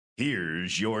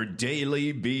Here's your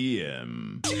daily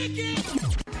BM.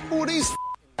 Who are these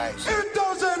guys? It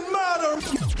doesn't matter.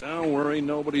 Don't worry,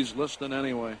 nobody's listening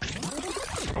anyway.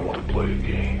 I want to play a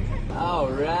game.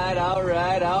 All right.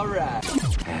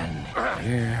 And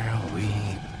here we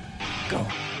go.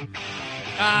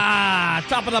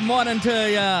 Top of the morning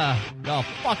to ya, the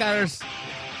fuckers.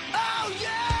 Oh,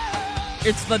 yeah!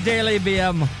 It's the Daily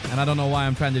BM, and I don't know why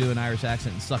I'm trying to do an Irish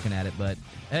accent and sucking at it, but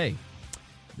hey,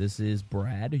 this is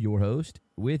Brad, your host,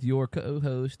 with your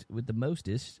co-host with the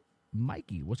mostest,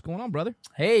 Mikey. What's going on, brother?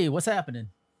 Hey, what's happening,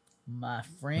 my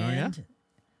friend? Oh, yeah?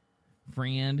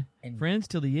 Friends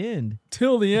till the end.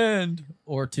 Till the end.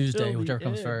 Or Tuesday, Till the whichever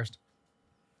comes end. first.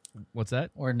 What's that?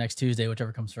 Or next Tuesday,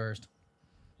 whichever comes first.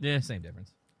 Yeah, same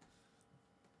difference.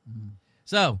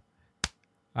 So,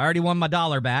 I already won my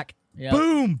 $1 back. Yep.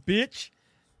 Boom, bitch.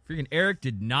 Freaking Eric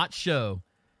did not show.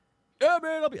 Yeah,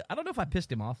 man, I don't know if I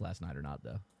pissed him off last night or not,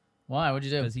 though. Why? What'd you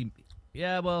do? Because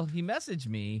he messaged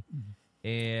me,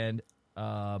 and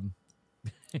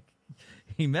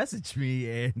he messaged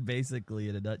me, and basically,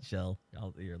 in a nutshell,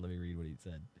 let me read what he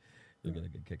said. You'll get a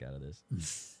good kick out of this.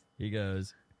 He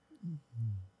goes,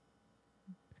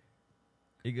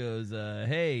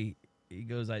 hey. He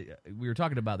goes, we were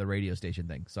talking about the radio station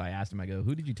thing, so I asked him, I go,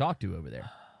 who did you talk to over there?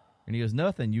 And he goes,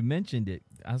 nothing. You mentioned it.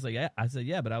 I was like, yeah. I said,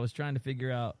 yeah, but I was trying to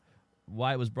figure out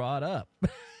why it was brought up.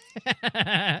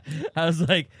 I was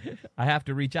like, I have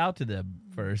to reach out to them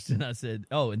first. And I said,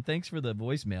 oh, and thanks for the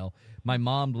voicemail. My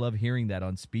mom loved hearing that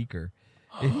on speaker.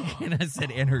 And I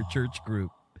said, and her church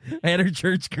group. I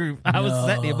was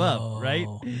setting him up, right?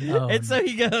 No, and so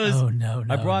he goes, no.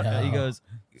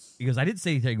 He goes, I didn't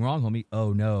say anything wrong, homie.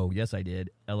 Oh, no. Yes, I did.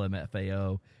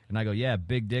 LMFAO. And I go, yeah,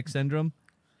 big dick syndrome.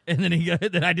 And then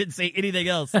then I didn't say anything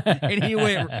else. And he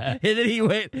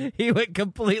went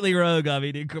completely rogue on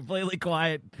me, dude, completely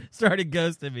quiet, started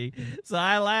ghosting me. So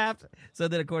I laughed. So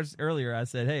then, of course, earlier I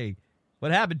said, hey,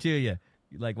 what happened to you?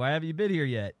 Like, why haven't you been here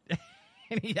yet?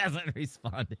 And he hasn't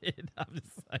responded. I'm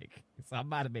just like, so I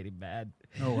might have made him mad.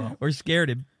 Oh, well. Or scared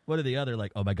him. One or the other,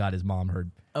 like, oh, my God, his mom heard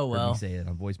me say it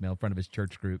on voicemail in front of his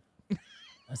church group.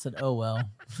 I said, oh, well.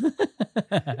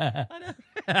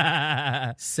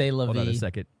 Say la vie. Hold on a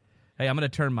second. Hey, I'm going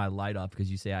to turn my light off because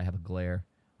you say I have a glare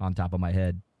on top of my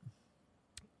head.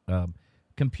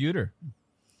 Computer.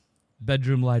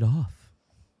 Bedroom light off.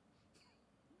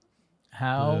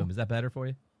 How? Boom. Is that better for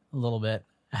you? A little bit.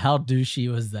 How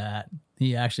douchey was that?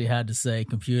 He actually had to say,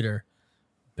 computer,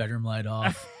 bedroom light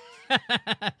off.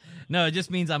 No, it just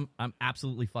means I'm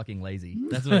absolutely fucking lazy.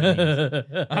 That's what it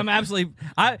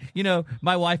means.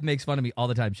 My wife makes fun of me all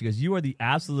the time. She goes, you are the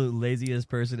absolute laziest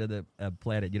person in the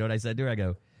planet. You know what I said to her? I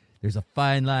go, there's a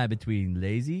fine line between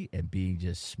lazy and being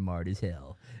just smart as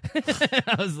hell.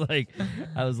 I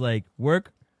was like,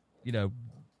 work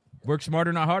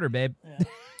smarter, not harder, babe. Yeah.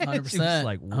 100%. She was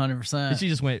like, 100%. And she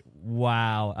just went,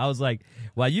 wow. I was like,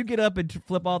 while you get up and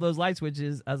flip all those light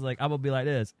switches, I was like, I'm going to be like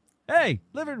this. Hey,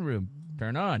 living room,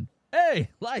 turn on. Hey,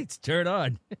 lights, turn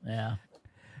on. Yeah.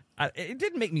 It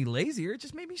didn't make me lazier. It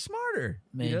just made me smarter.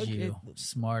 Made you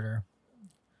smarter.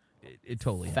 It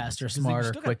totally faster, helps.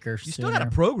 smarter, quicker, You still got to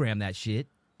program that shit.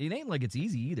 It ain't like it's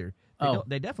easy either.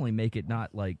 They definitely make it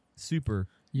not like super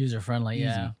user-friendly. easy.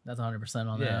 Yeah, that's 100%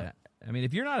 on that. I mean,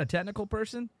 if you're not a technical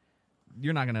person,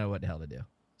 you're not going to know what the hell to do,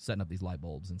 setting up these light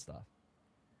bulbs and stuff.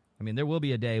 I mean, there will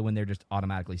be a day when they're just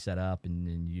automatically set up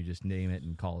and you just name it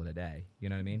and call it a day. You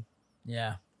know what I mean?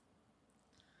 Yeah.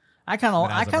 I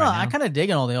kind of dig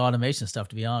in all the automation stuff,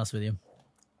 to be honest with you.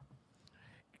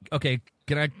 Okay,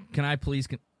 can I please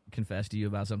confess to you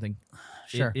about something?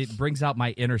 Sure. It brings out my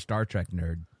inner Star Trek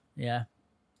nerd. Yeah,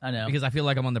 I know. Because I feel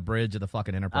like I'm on the bridge of the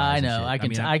fucking Enterprise. I know.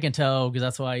 And shit. I can tell because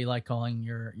that's why you like calling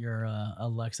your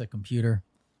Alexa computer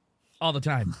all the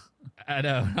time. I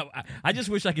know. I just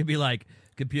wish I could be like,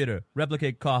 computer,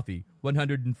 replicate coffee,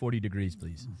 140 degrees,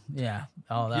 please. Yeah.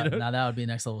 Oh, now that would be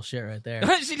next level shit right there.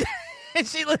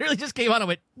 she literally just came on and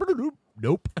went,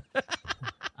 nope.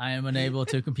 I am unable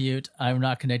to compute. I'm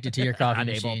not connected to your coffee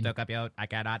machine. Unable to compute. I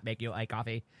cannot make you a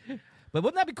coffee. But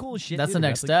wouldn't that be cool as shit? That's the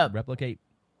next step. Replicate.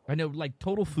 I know, like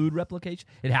total food replication.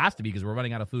 It has to be because we're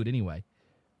running out of food anyway.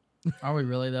 Are we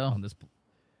really, though?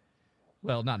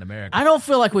 Well, not in America. I don't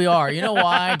feel like we are. You know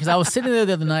why? Because I was sitting there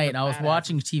the other night and I was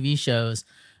watching TV shows,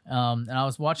 and I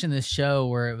was watching this show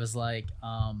where it was like,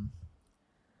 oh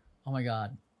my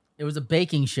God, it was a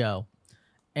baking show,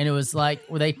 and it was like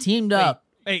where they teamed up.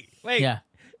 Wait. Yeah.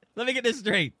 Let me get this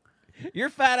straight.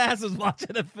 Your fat ass was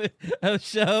watching a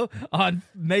show on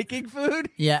making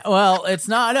food? Yeah. Well, it's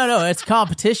not. No. It's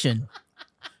competition.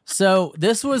 So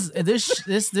this was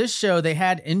this show. They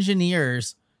had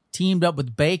engineers teamed up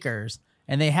with bakers.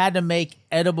 and they had to make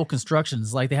edible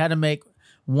constructions. Like they had to make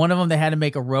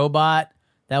a robot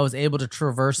that was able to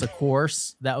traverse a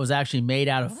course that was actually made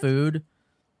out of food,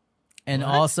 and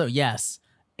also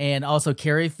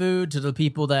carry food to the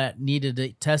people that needed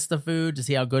to test the food to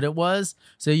see how good it was.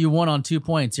 So you won on 2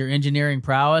 points: your engineering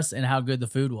prowess and how good the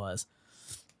food was.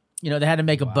 They had to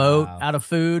make a boat out of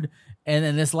food, and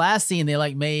then this last scene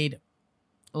they made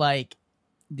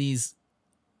these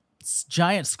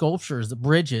giant sculptures, the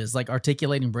bridges,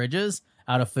 articulating bridges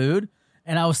out of food.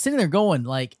 And I was sitting there going,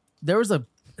 there was a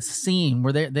scene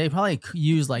where they probably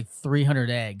used 300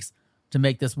 eggs to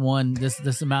make this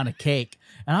amount of cake.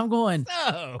 And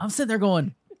I'm sitting there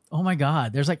going, oh my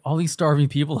God, there's all these starving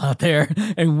people out there.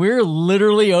 And we're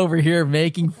literally over here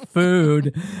making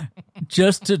food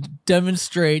just to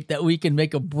demonstrate that we can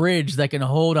make a bridge that can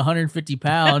hold 150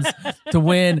 pounds to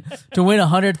win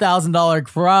 $100,000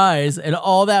 prize. And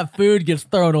all that food gets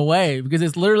thrown away because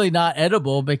it's literally not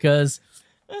edible because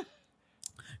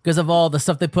of all the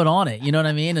stuff they put on it. You know what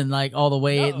I mean? And all the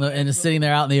weight and it's sitting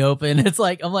there out in the open. It's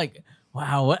I'm like,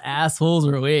 wow, what assholes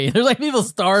are we? There's people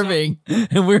starving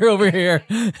and we're over here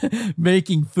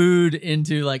making food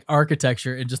into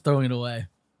architecture and just throwing it away.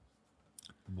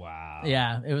 Wow.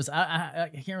 Yeah, it was. I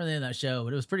can't remember the name of that show,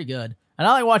 but it was pretty good. And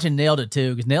I like watching Nailed It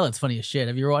too, because Nailed It's funny as shit.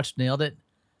 Have you ever watched Nailed It?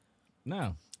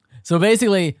 No. So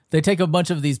basically, they take a bunch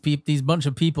of these bunch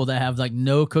of people that have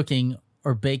no cooking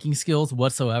or baking skills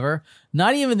whatsoever.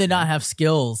 Not even they not have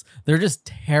skills; they're just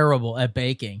terrible at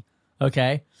baking.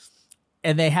 Okay,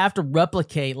 and they have to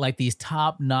replicate these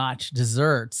top-notch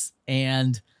desserts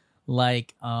and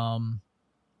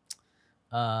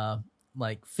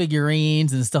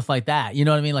figurines and stuff like that. You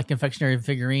know what I mean? Confectionery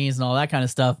figurines and all that kind of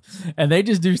stuff. And they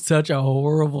just do such a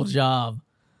horrible job.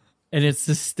 And it's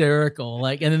hysterical.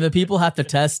 And then the people have to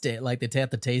test it. They have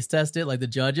to taste test it, the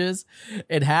judges.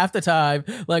 And half the time,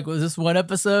 was this one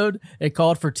episode, it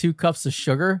called for 2 cups of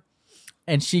sugar.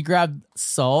 And she grabbed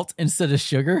salt instead of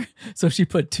sugar. So she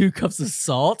put 2 cups of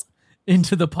salt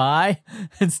into the pie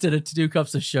instead of 2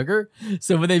 cups of sugar.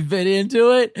 So when they bit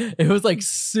into it, it was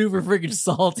super freaking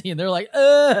salty, and they're like,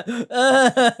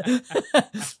 And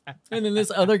then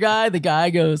this other guy, the guy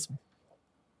goes,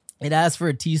 it asked for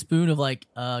a teaspoon of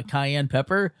cayenne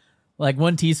pepper,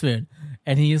 1 teaspoon,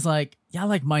 and he's like, yeah, I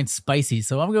like mine spicy,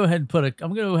 so I'm gonna go ahead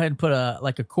and put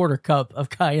a quarter cup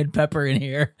of cayenne pepper in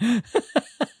here.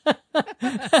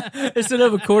 Instead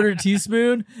of a quarter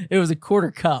teaspoon, it was a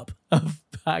quarter cup of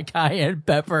cayenne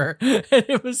pepper, and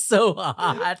it was so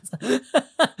hot.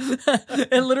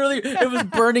 And literally, it was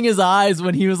burning his eyes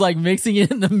when he was mixing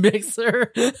it in the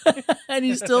mixer, and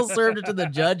he still served it to the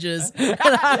judges. And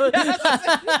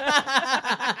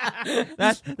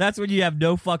That's when you have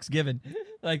no fucks given.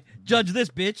 Judge this,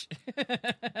 bitch.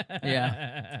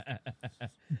 Yeah,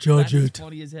 judge it.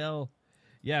 Funny as hell.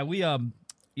 Yeah, we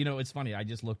it's funny. I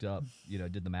just looked up,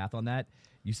 did the math on that.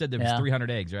 You said there was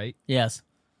 300 eggs, right? Yes.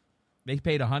 They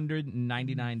paid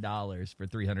 $199 for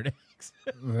 300 eggs.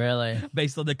 Really?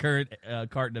 Based on the current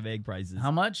carton of egg prices.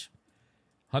 How much?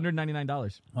 $199.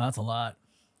 Well, that's a lot.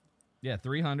 Yeah,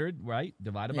 300, right?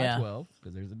 Divided by 12,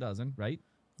 because there's a dozen, right?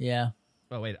 Yeah.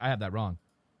 Oh, wait, I have that wrong.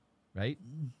 Right?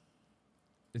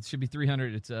 It should be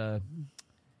 300. It's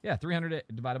 300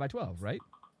 divided by 12, right?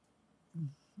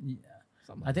 Yeah.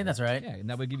 Something I think that's right. Yeah,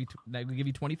 and that would give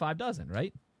you 25 dozen,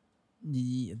 right?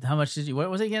 How much did you?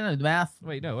 What was it again? The math?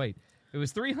 Wait. It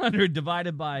was 300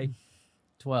 divided by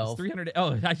 12. 300.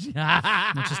 Oh,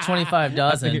 which is 25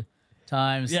 dozen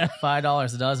times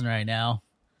 $5 a dozen right now.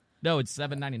 No, it's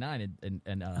 $7.99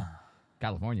 in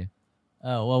California.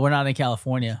 Oh well, we're not in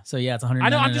California, so yeah, it's $100. I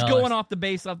know. I'm just going off the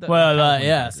base of the. Well,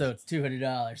 yeah, so it's $200.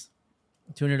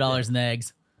 $200 in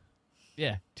eggs.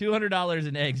 Yeah, $200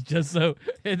 in eggs, just so,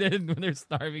 and then when there's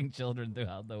starving children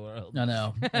throughout the world. I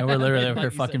know, and we're literally over here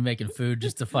fucking making food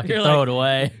just to fucking You're throw it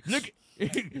away.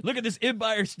 Look at this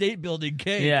Empire State Building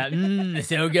cake. Yeah, it's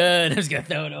so good. I'm just gonna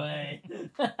throw it away.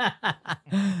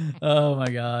 Oh my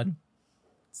god.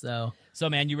 So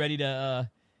man, you ready to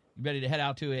head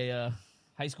out to a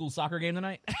high school soccer game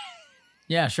tonight?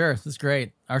 Yeah, sure. That's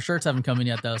great. Our shirts haven't come in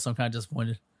yet though, so I'm kind of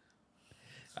disappointed.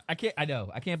 I know.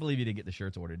 I can't believe you didn't get the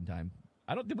shirts ordered in time.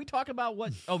 Did we talk about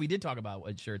what? Oh, we did talk about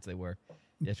what shirts they were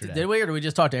yesterday. Did we, or did we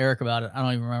just talk to Eric about it? I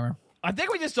don't even remember. I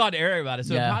think we just talked to Eric about it,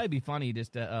 so it'd probably be funny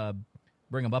just to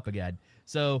bring them up again.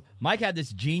 So Mike had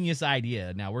this genius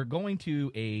idea. Now we're going to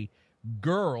a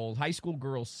high school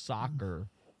girls soccer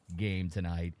game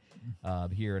tonight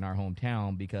here in our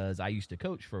hometown because I used to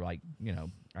coach for I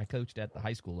coached at the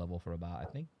high school level for about, I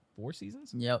think, 4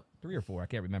 seasons? Yep. 3 or 4, I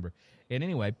can't remember. And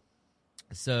anyway,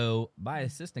 So my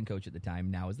assistant coach at the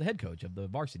time now is the head coach of the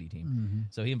varsity team.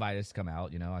 So he invited us to come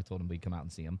out. I told him we'd come out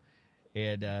and see him.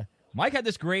 And Mike had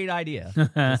this great idea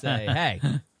to say, hey,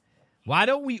 why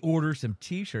don't we order some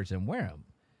T-shirts and wear them?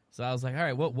 So I was like, all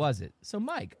right, what was it? So,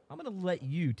 Mike, I'm going to let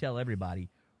you tell everybody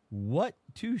what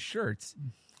 2 shirts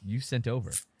you sent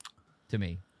over to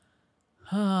me.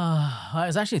 It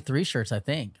was actually 3 shirts, I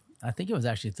think. I think it was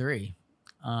actually 3.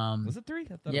 Was it 3? I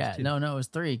thought Yeah, it was 2. no, it was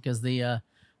 3 because the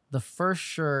first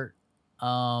shirt,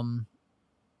 oh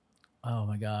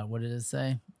my God, what did it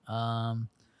say?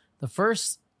 The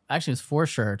first, actually it was 4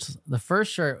 shirts. The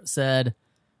first shirt said,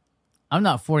 I'm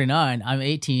not 49, I'm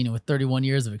 18 with 31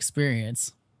 years of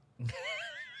experience.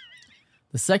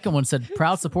 The second one said,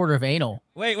 proud supporter of anal.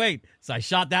 Wait. So I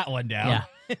shot that one down.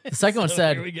 Yeah. The second one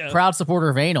said, here we go. proud supporter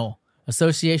of anal,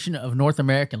 Association of North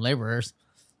American Laborers.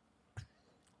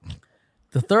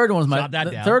 The third one was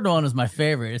third one was my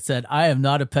favorite. It said, I am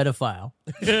not a pedophile.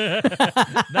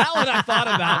 That one I thought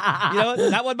about.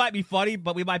 That one might be funny,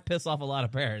 but we might piss off a lot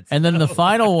of parents. And then the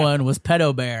final one was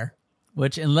Pedo Bear,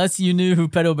 which unless you knew who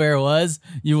Pedo Bear was,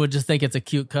 you would just think it's a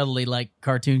cute, cuddly, like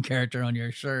cartoon character on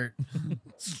your shirt.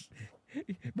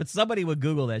 But somebody would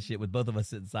Google that shit with both of us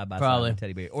sitting side by Probably. side with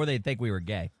teddy bear, or they'd think we were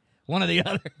gay. One or the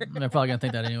other. They're probably going to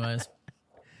think that anyways.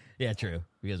 Yeah, true.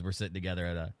 Because we're sitting together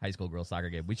at a high school girls soccer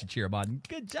game. We should cheer them on.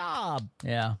 Good job.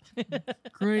 Yeah.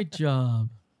 Great job.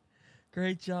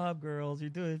 Great job, girls. You're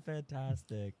doing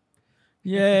fantastic.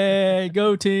 Yay,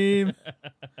 go team.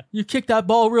 You kicked that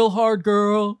ball real hard,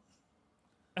 girl.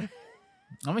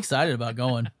 I'm excited about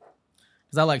going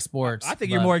because I like sports. I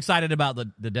think you're more excited about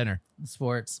the dinner.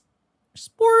 Sports.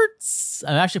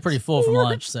 I'm actually pretty full from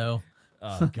lunch, so.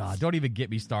 Oh, God. Don't even get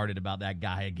me started about that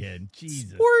guy again.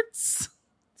 Jesus.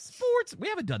 Sports. We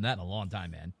haven't done that in a long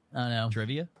time, man. I know.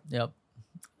 Trivia? Yep.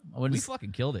 We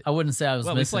fucking killed it. I wouldn't say I was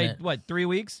missing we it. played, 3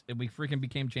 weeks? And we freaking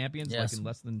became champions Yes. like in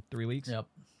less than 3 weeks? Yep.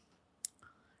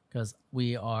 Because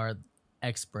we are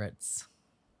experts.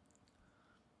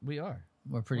 We are.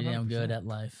 We're pretty damn 100%. good at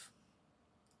life.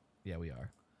 Yeah, we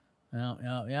are. Yep.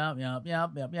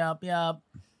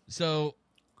 So,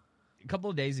 a couple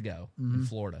of days ago in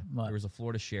Florida, What? there was a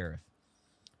Florida sheriff,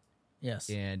 Yes.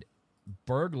 and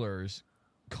burglars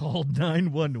called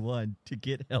 911 to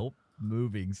get help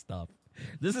moving stuff.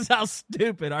 This is how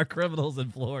stupid our criminals in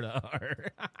Florida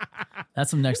are.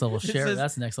 That's some next level shit. is-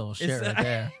 That's next level shit right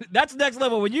there. That's next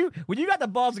level. When you got the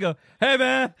balls to go, hey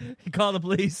man, you call the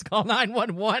police, call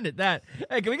 911 at that.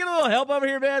 Hey, can we get a little help over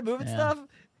here, man, moving Yeah. stuff?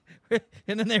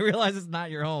 And then they realize it's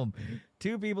not your home.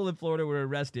 2 people in Florida were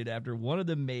arrested after one of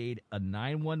them made a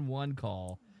 911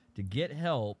 call to get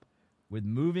help with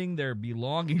moving their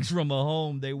belongings from a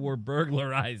home they were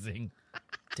burglarizing.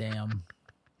 Damn.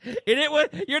 And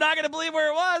you're not going to believe where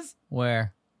it was.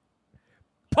 Where?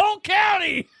 Polk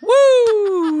County.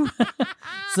 Woo!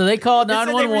 So they called They said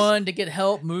they were- 911 to get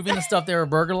help moving the stuff they were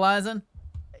burglarizing?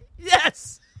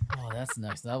 Yes. Oh, that's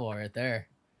next level right there.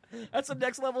 That's some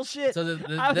next level shit. So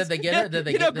did they get it? Did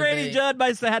they get Granny did Judd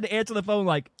might have had to answer the phone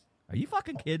like, are you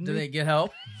fucking kidding they me? get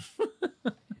help?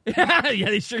 Yeah,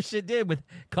 they sure shit did with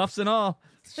cuffs and all.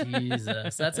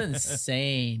 Jesus, that's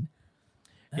insane.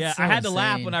 That's Yeah, so I had to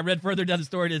laugh insane. when I read further down the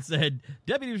story that said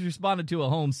deputies responded to a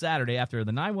home Saturday after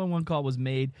the 911 call was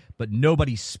made, but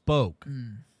nobody spoke.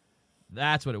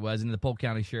 That's what it was, and the Polk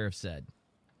County Sheriff said.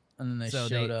 And then they So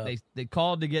showed up. they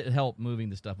called to get help moving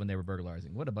the stuff when they were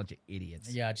burglarizing. What a bunch of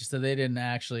idiots. Yeah, just so they didn't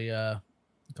actually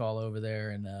call over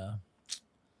there and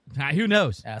Who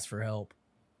knows? ask for help.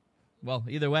 Well,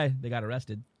 either way, they got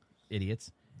arrested.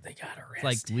 Idiots. They got It's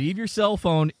arrested. like, leave your cell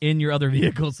phone in your other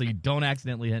vehicle so you don't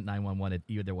accidentally hit 911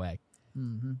 either way.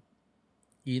 Either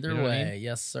You know what I way, mean?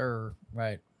 yes, sir.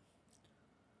 Right.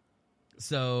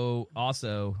 So,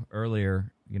 also,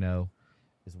 earlier,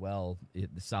 as well, the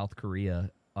South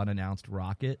Korea unannounced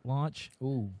rocket launch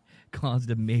Ooh. caused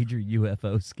a major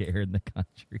UFO scare in the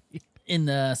country. In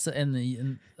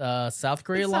South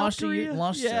Korea launched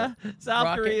yeah. South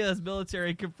rocket? Korea's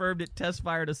military confirmed it test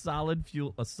fired a solid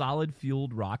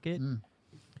fueled rocket. And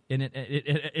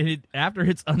it after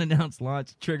its unannounced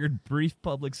launch triggered brief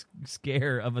public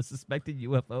scare of a suspected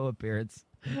UFO appearance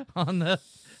on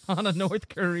a North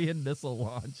Korean missile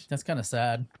launch. That's kind of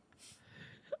sad.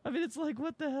 I mean, it's like,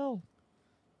 what the hell?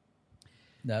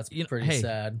 That's You know, pretty hey.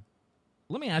 sad.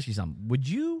 Let me ask you something. Would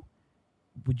you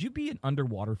be an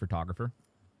underwater photographer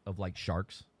of like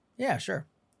sharks? Yeah, sure.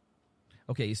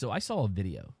 Okay, so I saw a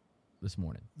video this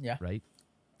morning. Yeah. Right?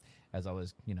 As I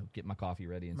was, getting my coffee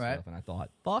ready and Right. stuff, and I thought,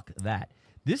 fuck that.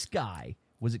 This guy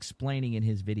was explaining in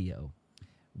his video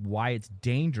why it's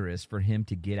dangerous for him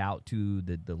to get out to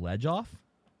the ledge off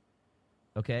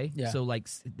Okay, Yeah. so like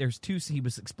there's two. He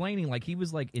was explaining like he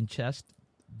was like in chest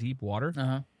deep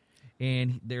water,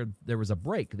 and there was a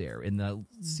break there, and the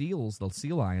sea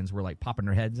lions were like popping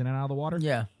their heads in and out of the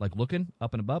water, like looking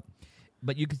up and above.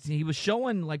 But you could see he was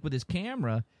showing like with his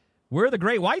camera where the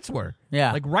great whites were,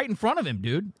 like right in front of him,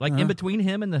 dude, like in between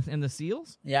him and the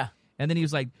seals, And then he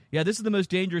was like, "Yeah, this is the most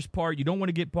dangerous part. You don't want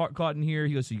to get caught in here."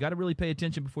 He goes, "So you got to really pay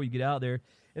attention before you get out there."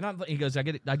 And he goes, I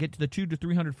get to the 200 to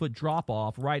 300 foot drop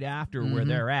off right after where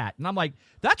they're at, and I'm like,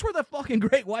 that's where the fucking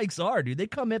great whites are, dude. They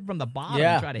come in from the bottom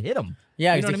and try to hit them.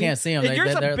 Yeah, you know because you can't see them. And you're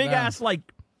a big ass like.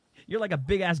 You're like a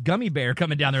big ass gummy bear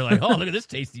coming down there, like, oh, look at this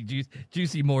tasty,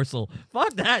 juicy morsel.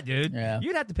 Fuck that, dude. Yeah.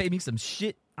 You'd have to pay me some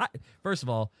shit. First of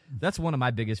all, that's one of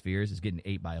my biggest fears is getting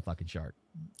ate by a fucking shark.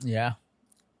 Yeah.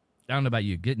 I don't know about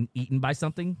you, getting eaten by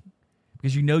something,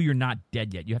 because you know you're not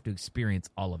dead yet. You have to experience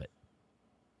all of it.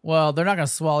 Well, they're not going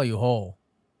to swallow you whole.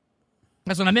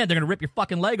 That's what I meant. They're going to rip your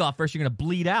fucking leg off first. You're going to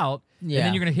bleed out. Yeah. And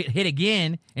then you're going to hit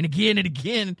again and again and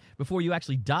again before you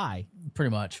actually die.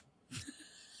 Pretty much.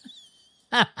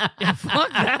 Yeah, fuck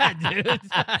that, dude.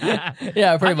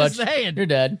 Yeah, pretty I'm much. just saying. You're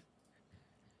dead.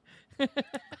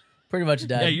 Pretty much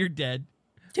dead. Yeah, you're dead.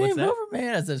 Game over,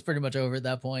 man. It's pretty much over at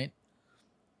that point.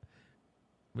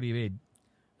 What do you mean?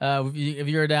 If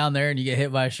you're down there and you get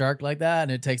hit by a shark like that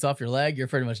and it takes off your leg, you're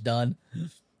pretty much done.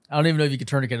 I don't even know if you can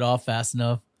tourniquet it off fast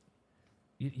enough.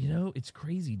 You know, it's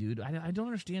crazy, dude. I don't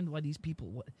understand why these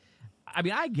people... I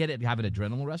mean, I get it having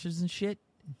adrenaline rushes and shit,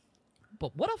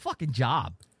 but what a fucking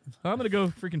job. I'm going to go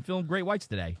freaking film great whites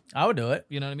today. I would do it.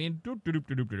 You know what I mean?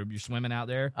 You're swimming out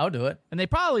there. I would do it. And they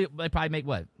probably make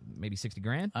what? Maybe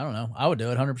 $60,000? I don't know. I would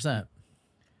do it 100%.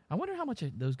 I wonder how much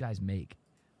those guys make.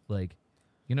 Like,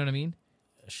 you know what I mean?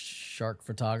 Shark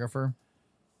photographer.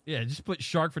 Yeah, just put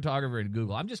shark photographer in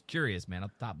Google. I'm just curious, man,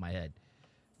 off the top of my head.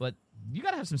 But you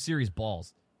got to have some serious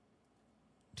balls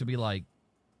to be like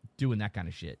doing that kind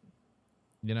of shit.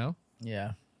 You know?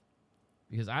 Yeah.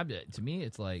 Because to me,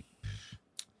 it's like...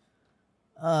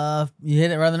 You hit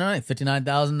it rather than right.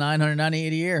 $59,998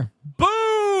 a year.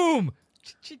 Boom!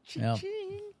 Yep.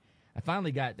 I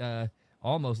finally got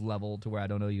almost level to where I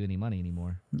don't owe you any money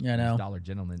anymore. Yeah, I know. Dollar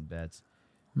gentleman bets.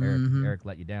 Eric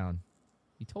let you down.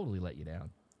 He totally let you down.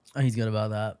 Oh, he's good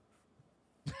about that.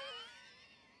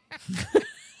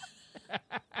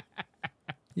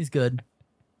 He's good.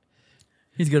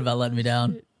 He's good about letting me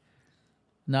down.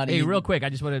 Hey, real quick, I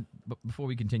just want to, before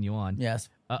we continue on. Yes.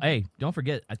 Hey, don't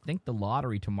forget, I think the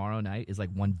lottery tomorrow night is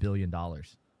like $1 billion.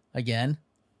 Again?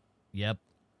 Yep.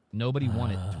 Nobody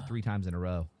won it 3 times in a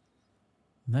row.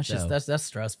 That's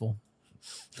stressful.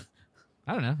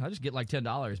 I don't know. I just get like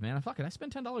 $10, man. Fuck it. I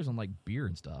spend $10 on like beer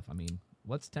and stuff. I mean,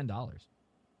 what's $10?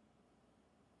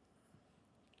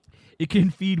 It can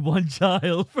feed one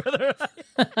child for a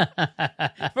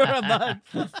month.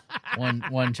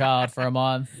 one child for a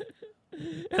month.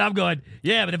 And I'm going,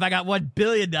 yeah, but if I got $1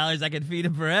 billion, I can feed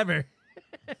him forever.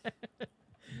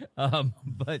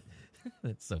 But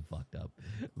that's so fucked up.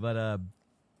 But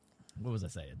what was I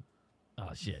saying? Oh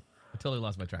shit, I totally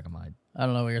lost my track of mind. I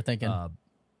don't know what you're thinking. Oh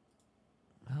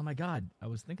my god, I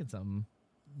was thinking something.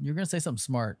 You're gonna say something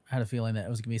smart. I had a feeling that it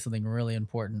was gonna be something really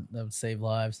important that would save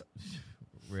lives.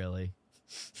 Really?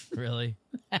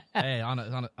 Hey, on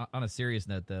a serious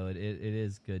note, though, it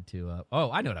is good to.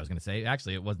 I know what I was going to say.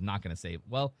 Actually, it was not going to save.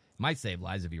 Well, it might save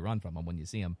lives if you run from them when you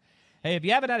see them. Hey, if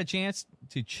you haven't had a chance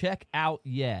to check out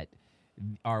yet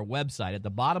our website, at the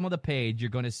bottom of the page, you're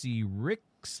going to see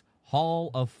Rick's Hall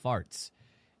of Farts,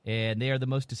 and they are the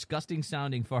most disgusting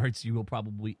sounding farts you will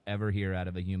probably ever hear out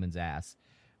of a human's ass.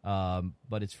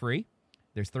 But it's free.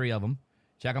 There's 3 of them.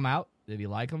 Check them out if you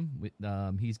like them.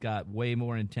 He's got way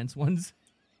more intense ones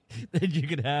that you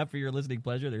could have for your listening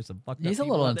pleasure. There's some fucked up. He's a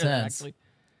little intense.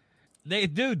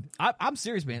 Dude, I'm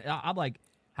serious, man. I'm like,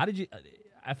 how did you?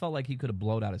 I felt like he could have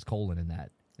blown out his colon in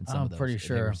that. In some of those. Pretty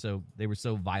sure they were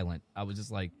so violent. I was just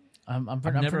like, I'm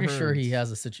pretty sure he has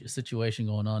a situation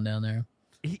going on down there.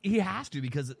 He has to,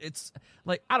 because it's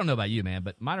like, I don't know about you, man,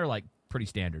 but mine are like pretty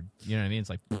standard. You know what I mean?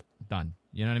 It's like done.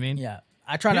 You know what I mean? Yeah.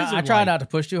 I try not to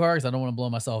push too hard because I don't want to blow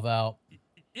myself out.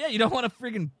 Yeah, you don't want to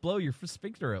freaking blow your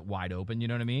sphincter wide open. You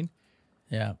know what I mean?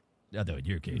 Yeah. Although in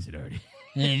your case it already.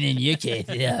 In your case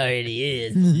it already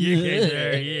is. Your case it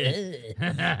already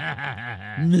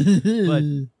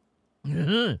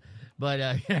is. But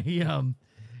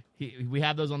we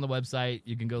have those on the website.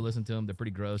 You can go listen to them. They're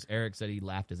pretty gross. Eric said he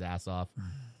laughed his ass off.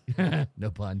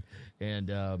 No pun. And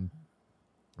yeah,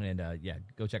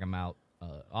 go check them out.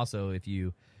 Also, if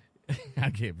you. I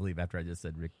can't believe after I just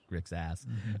said Rick's ass.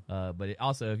 But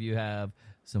if you have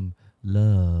some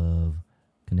love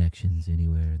connections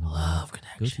anywhere in the world,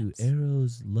 go to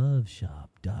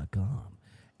arrowsloveshop.com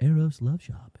Eros Love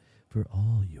Shop for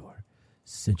all your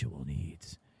sensual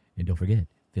needs. And don't forget,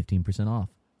 15% off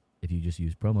if you just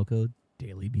use promo code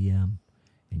DailyBM,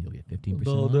 and you'll get 15%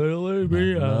 off.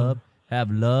 DailyBM. Have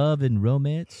love and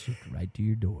romance shipped right to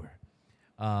your door.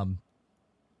 So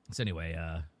anyway,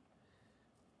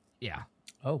 yeah.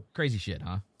 Oh, Crazy shit,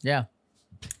 huh? yeah.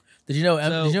 Did you know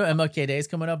MLK Day is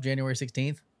coming up January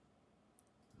 16th?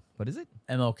 What is it?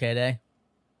 MLK Day.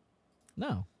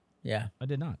 No, Yeah. I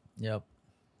did not. Yep.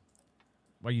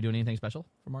 Are you doing anything special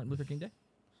for Martin Luther King Day?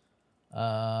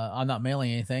 I'm not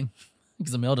mailing anything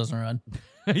because the mail doesn't run.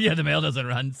 Yeah, the mail doesn't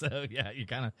run, so yeah, you're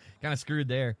kind of screwed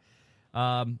there.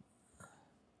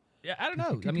 Yeah, I don't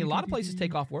know. I mean, a lot of places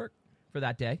take off work for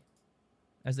that day,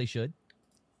 as they should.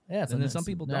 Yeah, And then some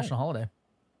people don't. national holiday.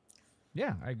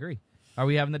 Yeah, I agree. Are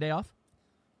we having the day off?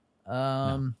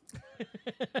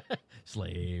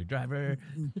 Slave driver.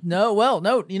 No. Well,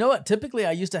 no. You know what? Typically,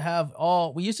 we used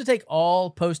to take all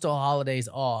postal holidays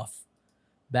off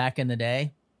back in the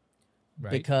day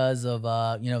Right. because of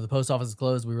the post office is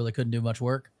closed. We really couldn't do much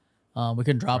work. We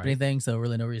couldn't drop Right. anything, so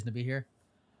really no reason to be here.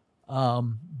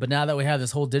 But now that we have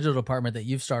this whole digital department that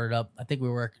you've started up, I think we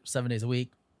work 7 days a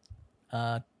week,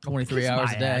 23 Kiss hours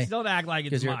my a day. ass. Don't act like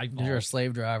it's Because my fault. you're a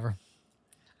slave driver.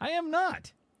 I am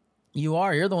not. You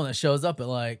are. You're the one that shows up at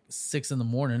like 6 in the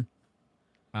morning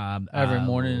every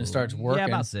morning and starts working. Yeah,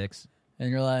 about 6. And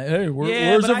you're like, hey, Yeah,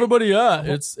 where's but everybody at?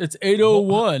 It's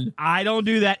 8:01. I don't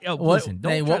do that. Oh, listen,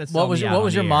 don't try to sell what was me your out what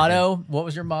was on your the air. motto? What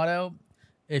was your motto?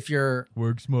 If you're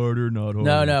Work smarter, not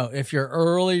harder. no, if you're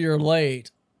early, you're late.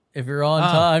 If you're on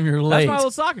time, you're late. That's my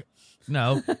old soccer.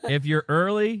 No, if you're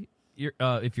early, you're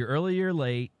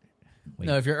late. Wait.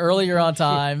 No, if you're early, you're on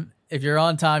time. If you're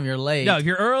on time, you're late. No, if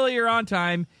you're early, you're on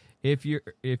time. If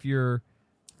you're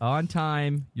on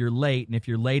time, you're late, and if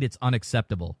you're late, it's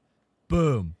unacceptable.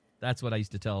 Boom. That's what I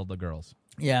used to tell the girls.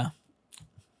 Yeah.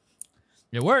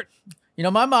 It worked. You know,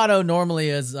 my motto normally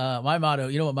is You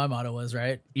know what my motto was,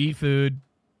 right? Eat food.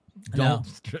 No.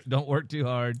 Don't work too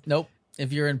hard. Nope.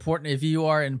 If you are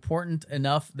important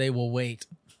enough, they will wait.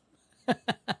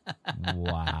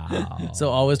 Wow. So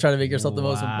always try to make yourself the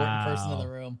most important person in the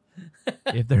room.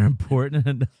 If they're important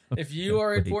enough. If you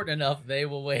are important enough, they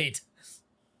will wait.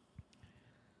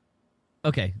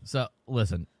 Okay, so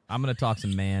listen, I'm going to talk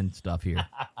some man stuff here.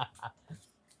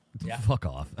 Yeah. Fuck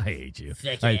off. I hate you.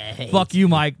 Fuck All yeah, I hate fuck you,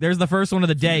 Mike. There's the first one of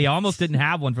the day. You almost didn't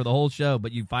have one for the whole show,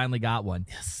 but you finally got one.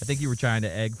 Yes. I think you were trying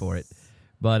to egg for it.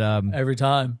 But Every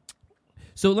time.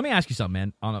 so let me ask you something,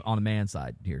 man, on a man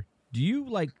side here. Do you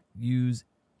use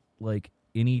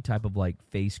any type of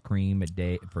face cream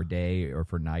for day or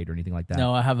for night or anything like that?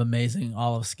 No, I have amazing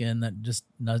olive skin that just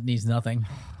needs nothing.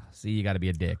 See, you got to be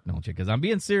a dick, don't you? Because I'm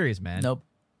being serious, man. Nope.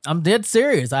 I'm dead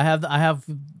serious. I have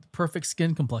perfect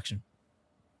skin complexion.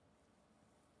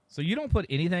 So you don't put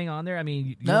anything on there? I mean,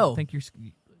 you No. don't think you're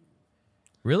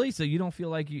really? So you don't feel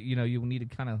like you need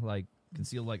to kind of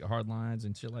conceal hard lines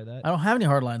and shit like that? I don't have any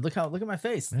hard lines. Look at my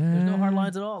face. There's no hard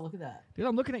lines at all. Look at that. Dude,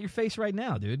 I'm looking at your face right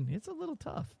now, dude. It's a little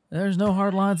tough. There's no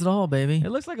hard lines at all, baby. It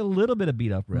looks like a little bit of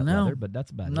beat up leather, but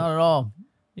that's about Not it. at all.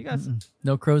 You got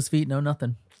No crow's feet, no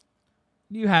nothing.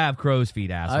 you have crow's feet,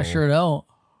 asshole. I sure don't.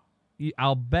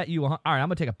 I'll bet you. All right, I'm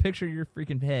gonna take a picture of your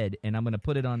freaking head and I'm gonna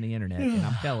put it on the internet. And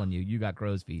I'm telling you, you got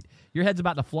crow's feet. Your head's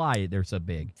about to fly. They're so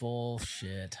big.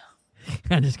 Bullshit.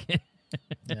 I'm just kidding.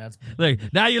 Yeah, it's Look,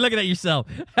 now you're looking at yourself.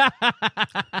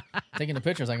 taking the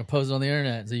pictures. I can post it on the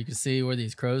internet so you can see where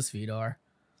these crow's feet are.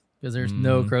 Because there's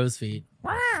no crow's feet.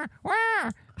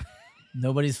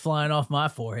 Nobody's flying off my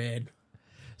forehead.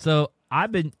 So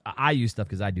I use stuff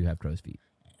because I do have crow's feet.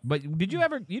 But did you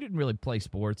ever? You didn't really play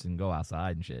sports and go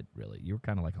outside and shit. Really, you were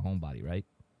kind of like a homebody, right?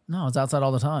 No, it's outside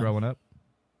all the time. Growing up,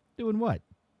 doing what?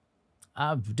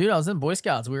 Dude, I was in Boy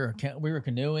Scouts. We were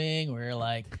canoeing. We were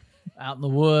out in the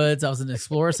woods. I was in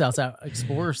Explorer Scouts.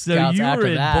 Explorer So Scouts. you after were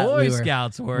in that, Boy we were,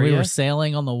 Scouts, were we you? were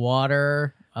sailing on the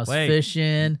water. I was Wait. fishing, You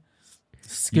were in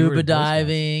scuba Boy Scouts.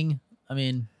 diving. I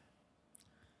mean,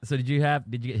 So did you get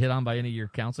hit on by any of your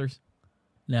counselors?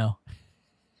 no.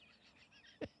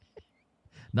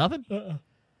 Nothing.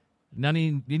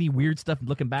 None any weird stuff.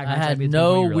 Looking back, I hindsight, had maybe at some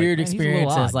point no you were weird "Man, he's a little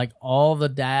experiences. odd." All the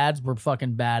dads were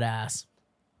fucking badass.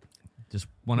 Just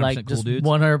 100% cool Just dudes.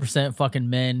 100% fucking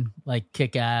men,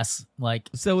 kick ass.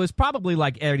 So it's probably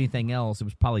like anything else. It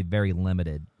was probably very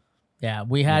limited. Yeah,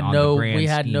 we had on the no grand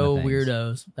scheme of things.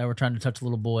 weirdos that were trying to touch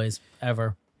little boys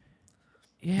ever.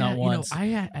 Yeah, Not once.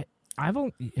 I've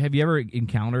only, have you ever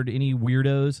encountered any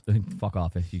weirdos? Fuck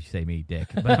off if you say me, dick.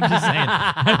 But I'm just saying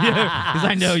because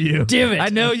I know you. Damn it. I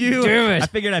know you. Damn it. I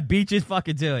figured I'd beat you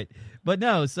fucking to it. But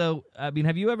no. So I mean,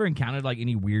 have you ever encountered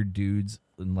any weird dudes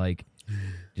and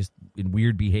just in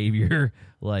weird behavior,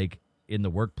 like in the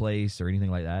workplace or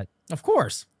anything like that? Of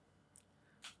course.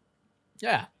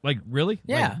 Yeah. Like, really?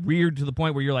 Yeah. Like, weird to the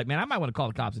point where you're like, man, I might want to call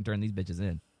the cops and turn these bitches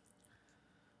in.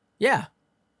 Yeah.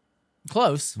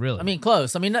 Close. Really? I mean,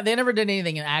 close. I mean, they never did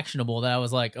anything actionable that I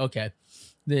was like, okay,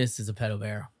 this is a pedo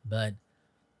bear. But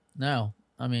no,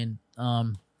 I mean,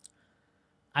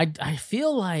 I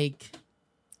feel like,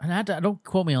 and don't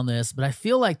quote me on this, but I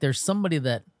feel like there's somebody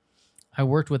that I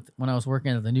worked with when I was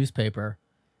working at the newspaper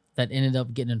that ended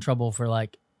up getting in trouble for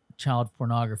like child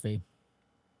pornography.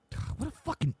 What a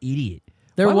fucking idiot.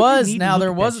 There Why would was you need to now look there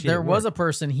at was that shit there at was work? a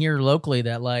person here locally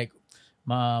that like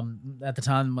at that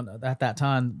time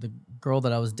the girl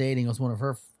that I was dating was one of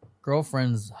her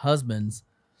girlfriend's husbands.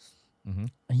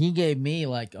 Mhm. He gave me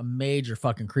like a major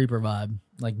fucking creeper vibe,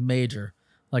 like major,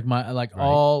 like my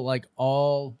Right.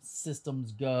 all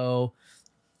systems go,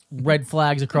 red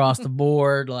flags across the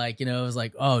board. Like, you know, it was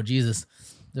like, oh Jesus,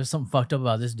 there's something fucked up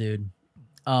about this dude.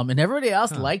 And everybody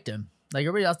else liked him. Like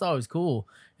everybody else thought he was cool,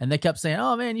 and they kept saying,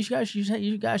 "Oh man, you guys should hang out.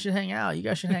 You guys should hang out. You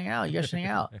guys should hang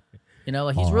out." You know,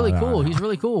 like he's really cool. He's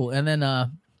really cool. And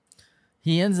then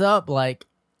he ends up like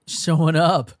showing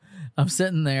up. I'm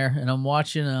sitting there and I'm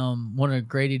watching one of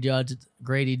Grady Judd's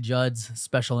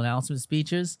special announcement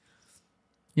speeches.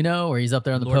 You know, where he's up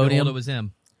there on the Lord podium. It was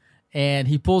him. And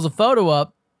he pulls a photo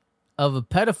up of a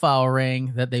pedophile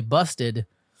ring that they busted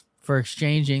for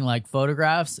exchanging like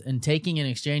photographs and taking and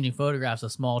exchanging photographs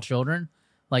of small children,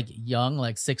 like young,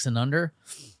 like 6 and under.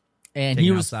 And Taken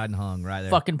he was outside and hung right there.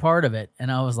 fucking part of it.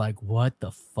 And I was like, what the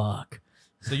fuck?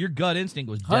 So your gut instinct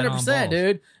was dead 100%, on balls.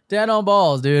 dude. Dead on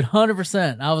balls, dude.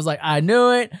 100%. I was like, I knew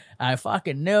it. I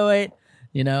fucking knew it.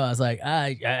 You know, I was like,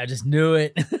 I just knew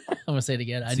it. I'm going to say it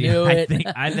again. I knew it.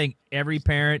 I think every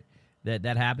parent that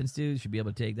happens to should be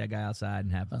able to take that guy outside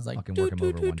and have I was like, fucking work him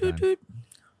over one time.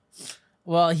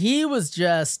 Well, he was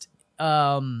just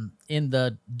in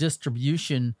the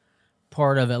distribution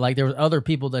part of it. Like there was other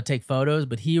people that take photos,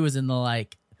 but he was in the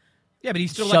like Yeah, but he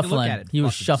still liked to shuffling. look at it. He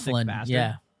was Fucking sick shuffling. bastard.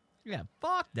 Yeah. Yeah,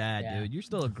 fuck that, Yeah. dude. You're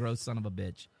still a gross son of a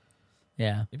bitch.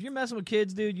 Yeah. If you're messing with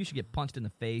kids, dude, you should get punched in the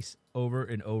face over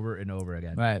and over and over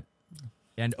again. Right.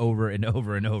 And over and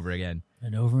over and over again.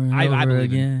 And over and I over believe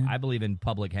again. I believe in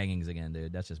public hangings again,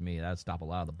 dude. That's just me. That would stop a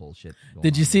lot of the bullshit. going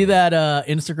Did you on see in the world. that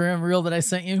Instagram reel that I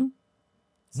sent you?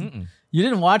 Mm-mm. You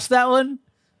didn't watch that one?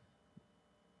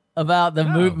 About the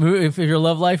No. if your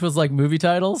love life was like movie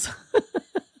titles?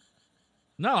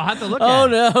 No, I'll have to look Oh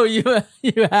at it. no,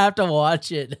 you have to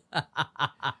watch it. Oh,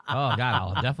 God,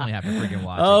 I'll definitely have to freaking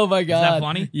watch Oh it. my god. Is that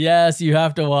funny? Yes, you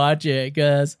have to watch it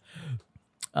because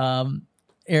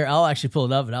here, I'll actually pull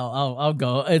it up and I'll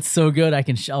go. It's so good.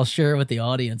 I'll share it with the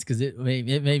audience because it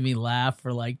made me laugh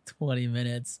for like 20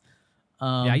 minutes. Yeah,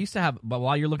 I used to have, but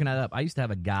while you're looking that up, I used to have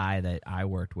a guy that I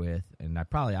worked with, and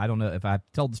I don't know if I've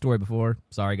told the story before.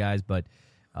 Sorry, guys, but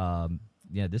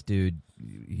yeah, this dude,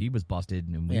 he was busted,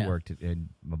 and we worked, and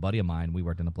my buddy of mine, we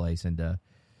worked in a place, and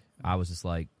I was just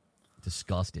like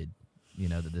disgusted, you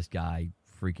know, that this guy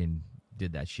freaking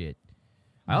did that shit.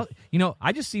 I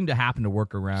just seem to happen to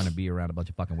work around and be around a bunch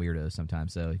of fucking weirdos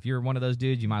sometimes. So if you're one of those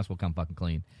dudes, you might as well come fucking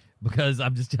clean. Because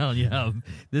I'm just telling you,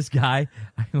 this guy,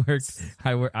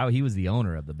 he was the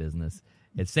owner of the business.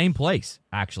 It's same place,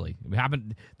 actually. It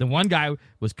happened. The one guy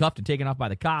was cuffed and taken off by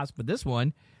the cops, but this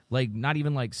one, like not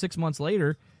even like 6 months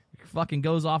later, fucking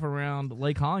goes off around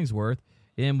Lake Hollingsworth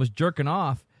and was jerking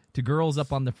off to girls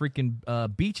up on the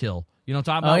freaking beach hill. You know what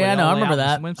I'm talking about? Oh yeah, Where they no, I all lay remember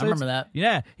out in that. the I remember swimsuits? that.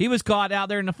 Yeah, he was caught out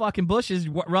there in the fucking bushes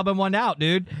rubbing one out,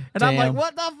 dude. And I'm like, Damn.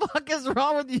 what the fuck is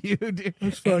wrong with you, dude?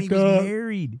 And he fucked was up.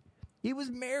 married. He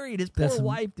was married. His poor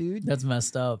wife, dude. That's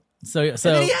messed up. So And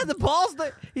then he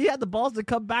had the balls to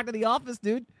come back to the office,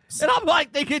 dude. And I'm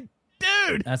like thinking,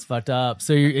 dude. that's fucked up.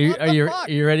 So What the fuck?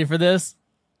 are you ready for this?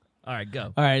 All right,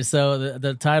 go. All right. So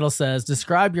the title says,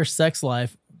 "Describe your sex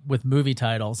life with movie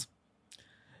titles,"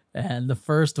 and the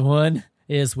first one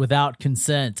is "Without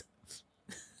Consent."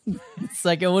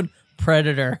 Second one,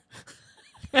 "Predator."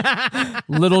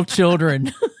 Little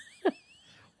children.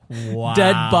 Wow.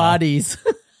 Dead bodies.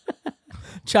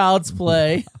 Child's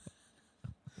Play.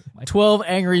 12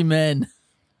 Angry Men.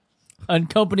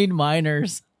 Unaccompanied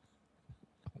Minors.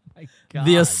 My God.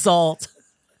 The Assault.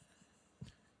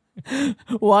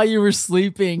 While You Were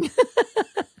Sleeping.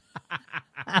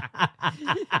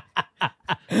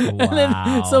 And then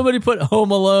Wow. somebody put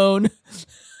Home Alone.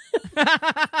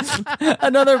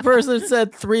 Another person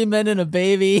said 3 Men and a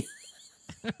Baby.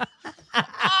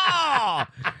 Oh!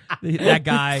 That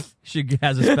guy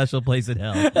has a special place in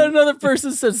hell. Another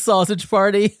person said Sausage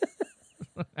Party.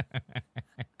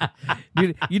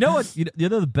 Dude, you know what? You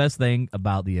know the best thing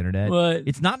about the internet? What?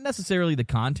 It's not necessarily the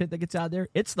content that gets out there.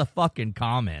 It's the fucking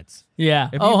comments. Yeah.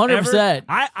 If Oh, you've 100%.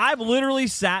 I've literally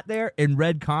sat there and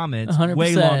read comments 100%.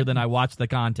 way longer than I watched the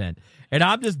content. And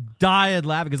I'm just dying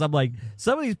laughing because I'm like,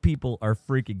 some of these people are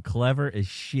freaking clever as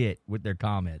shit with their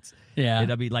comments. Yeah.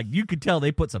 And I mean, like, you could tell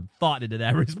they put some thought into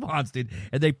that response, dude.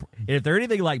 And if they're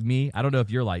anything like me, I don't know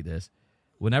if you're like this.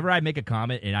 Whenever I make a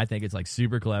comment and I think it's like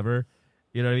super clever,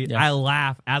 you know what I mean? Yeah. I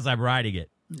laugh as I'm writing it.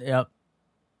 Yep.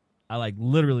 I like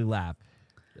literally laugh.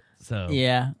 So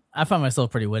Yeah. I find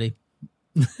myself pretty witty.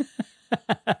 pretty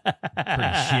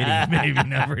shitty, maybe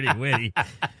not pretty witty.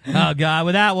 Oh God,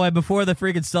 with that one, before the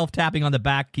freaking self-tapping on the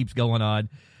back keeps going on,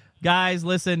 guys,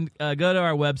 listen, go to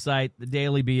our website,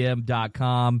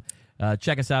 thedailybm.com.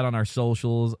 Check us out on our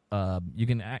socials. You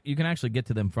can actually get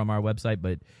to them from our website,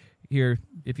 but here,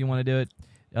 if you want to do it,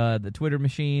 the Twitter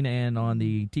machine and on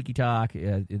the Tiki Talk,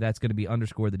 that's going to be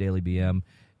 _ the Daily BM.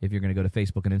 If you're going to go to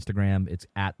Facebook and Instagram, it's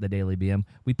at the Daily BM.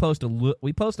 We post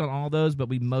on all those, but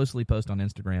we mostly post on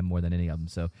Instagram more than any of them.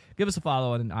 So give us a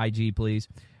follow on IG, please.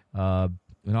 And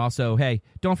also, hey,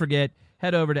 don't forget,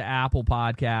 head over to Apple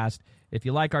Podcast. If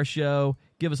you like our show,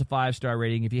 give us a 5-star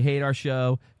rating. If you hate our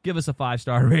show, give us a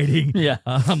 5-star rating. Yeah.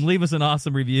 Leave us an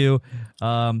awesome review.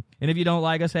 And if you don't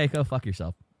like us, hey, go fuck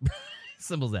yourself.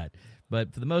 Simple as that.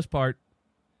 But for the most part,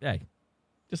 hey,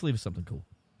 just leave us something cool.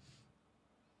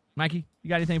 Mikey, you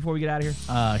got anything before we get out of here?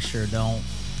 Sure don't. All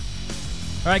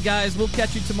right, guys, we'll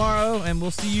catch you tomorrow, and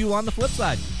we'll see you on the flip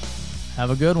side. Have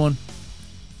a good one.